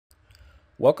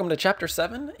Welcome to Chapter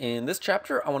 7. In this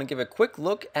chapter, I want to give a quick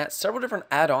look at several different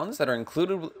add-ons that are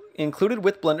included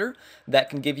with Blender that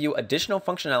can give you additional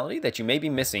functionality that you may be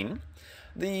missing.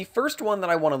 The first one that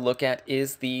I want to look at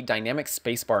is the dynamic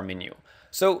spacebar menu.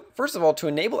 So first of all, to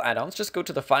enable add-ons, just go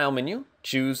to the File menu,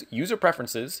 choose User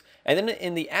Preferences, and then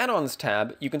in the Add-ons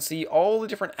tab, you can see all the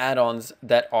different add-ons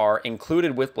that are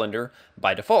included with Blender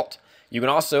by default. You can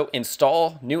also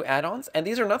install new add-ons, and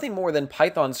these are nothing more than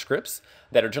Python scripts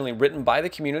that are generally written by the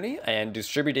community and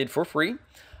distributed for free.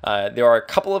 There are a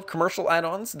couple of commercial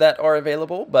add-ons that are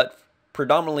available, but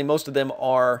predominantly most of them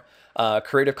are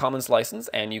Creative Commons license,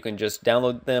 and you can just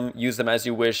download them, use them as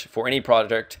you wish for any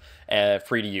project,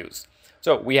 free to use.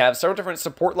 So we have several different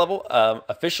support level,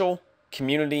 official,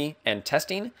 community, and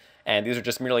testing, and these are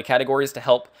just merely categories to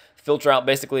help filter out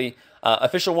basically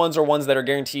official ones are ones that are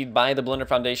guaranteed by the Blender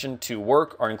Foundation to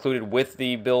work, are included with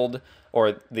the build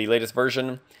or the latest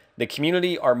version. The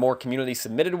community are more community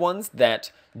submitted ones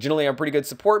that generally are pretty good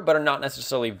support but are not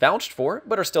necessarily vouched for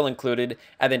but are still included.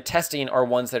 And then testing are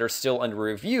ones that are still under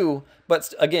review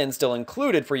but again still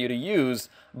included for you to use,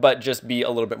 but just be a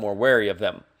little bit more wary of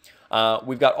them.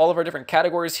 We've got all of our different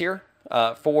categories here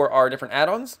for our different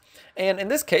add-ons. And in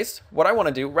this case, what I want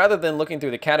to do, rather than looking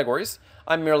through the categories,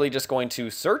 I'm merely just going to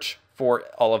search for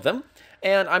all of them.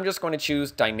 And I'm just going to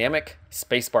choose Dynamic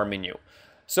Spacebar Menu.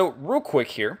 So real quick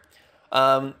here,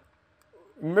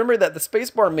 remember that the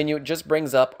spacebar menu just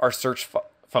brings up our search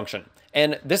function.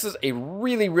 And this is a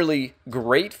really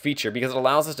great feature because it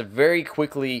allows us to very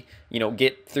quickly,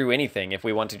 get through anything. If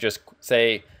we want to just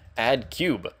say add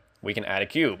cube, we can add a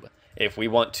cube. If we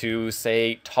want to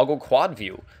say toggle quad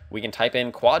view, we can type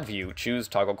in quad view, choose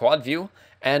toggle quad view,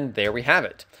 and there we have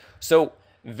it. So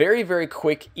very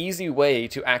quick, easy way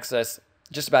to access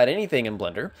just about anything in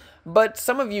Blender. But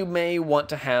some of you may want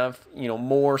to have,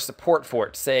 more support for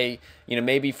it. Say,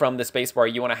 maybe from the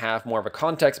spacebar you want to have more of a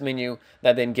context menu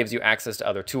that then gives you access to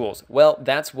other tools. Well,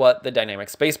 that's what the dynamic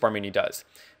spacebar menu does.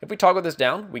 If we toggle this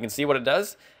down, we can see what it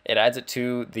does. It adds it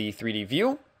to the 3D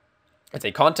view. It's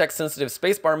a context-sensitive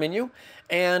spacebar menu,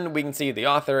 and we can see the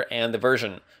author and the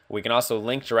version. We can also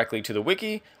link directly to the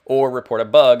wiki or report a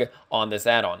bug on this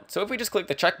add-on. So if we just click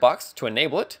the checkbox to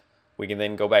enable it, we can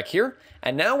then go back here,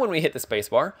 and now when we hit the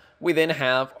spacebar, we then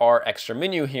have our extra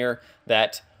menu here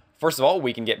that, first of all,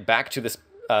 we can get back to this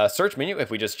search menu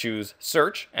if we just choose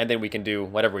search, and then we can do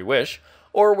whatever we wish.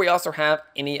 Or we also have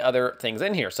any other things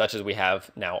in here, such as we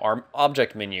have now our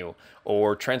object menu,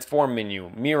 or transform menu,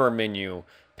 mirror menu,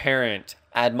 parent,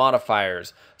 add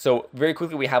modifiers. So very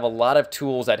quickly we have a lot of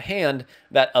tools at hand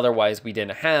that otherwise we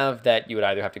didn't have, that you would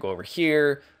either have to go over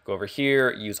here,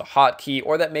 use a hotkey,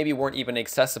 or that maybe weren't even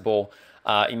accessible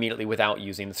immediately without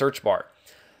using the search bar.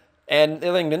 And the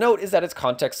other thing to note is that it's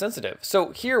context sensitive.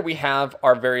 So here we have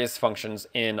our various functions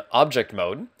in object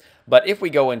mode, but if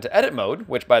we go into edit mode,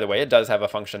 which by the way, it does have a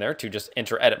function there to just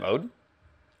enter edit mode,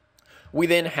 we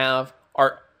then have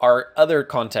our other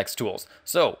context tools.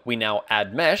 So we now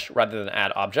add mesh rather than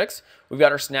add objects. We've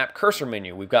got our snap cursor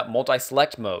menu. We've got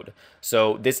multi-select mode.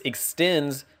 So this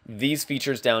extends these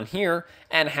features down here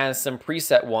and has some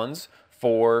preset ones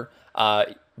for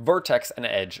vertex and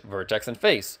edge, vertex and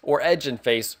face, or edge and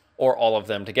face, or all of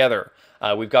them together.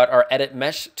 We've got our edit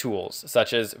mesh tools,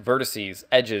 such as vertices,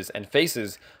 edges, and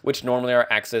faces, which normally are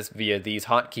accessed via these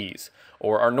hotkeys,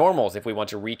 or our normals if we want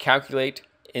to recalculate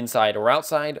inside or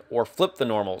outside, or flip the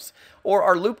normals, or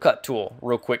our loop cut tool,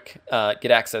 real quick,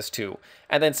 get access to.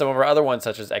 And then some of our other ones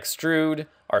such as extrude,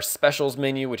 our specials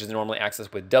menu, which is normally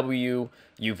accessed with W,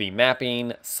 UV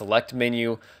mapping, select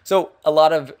menu. So a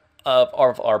lot of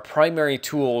our primary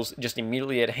tools just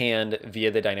immediately at hand via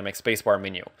the dynamic spacebar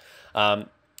menu.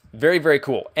 Very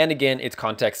cool. And again, it's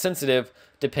context sensitive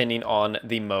depending on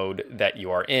the mode that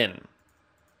you are in.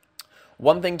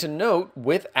 One thing to note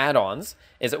with add-ons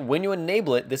is that when you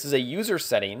enable it, this is a user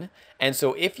setting, and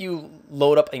so if you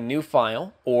load up a new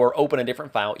file or open a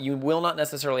different file, you will not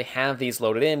necessarily have these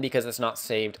loaded in because it's not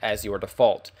saved as your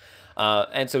default.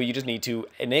 And so you just need to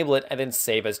enable it and then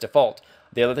save as default.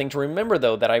 The other thing to remember,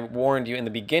 though, that I warned you in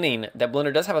the beginning, that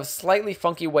Blender does have a slightly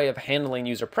funky way of handling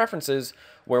user preferences,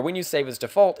 where when you save as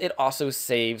default, it also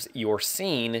saves your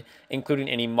scene, including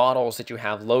any models that you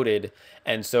have loaded.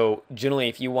 And so generally,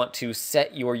 if you want to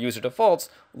set your user defaults,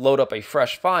 load up a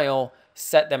fresh file,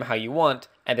 set them how you want,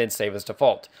 and then save as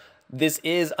default. This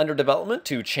is under development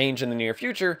to change in the near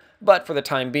future, but for the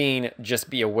time being, just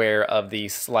be aware of the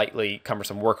slightly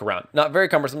cumbersome workaround. Not very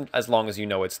cumbersome as long as you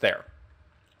know it's there.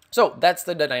 So that's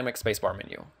the dynamic spacebar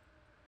menu.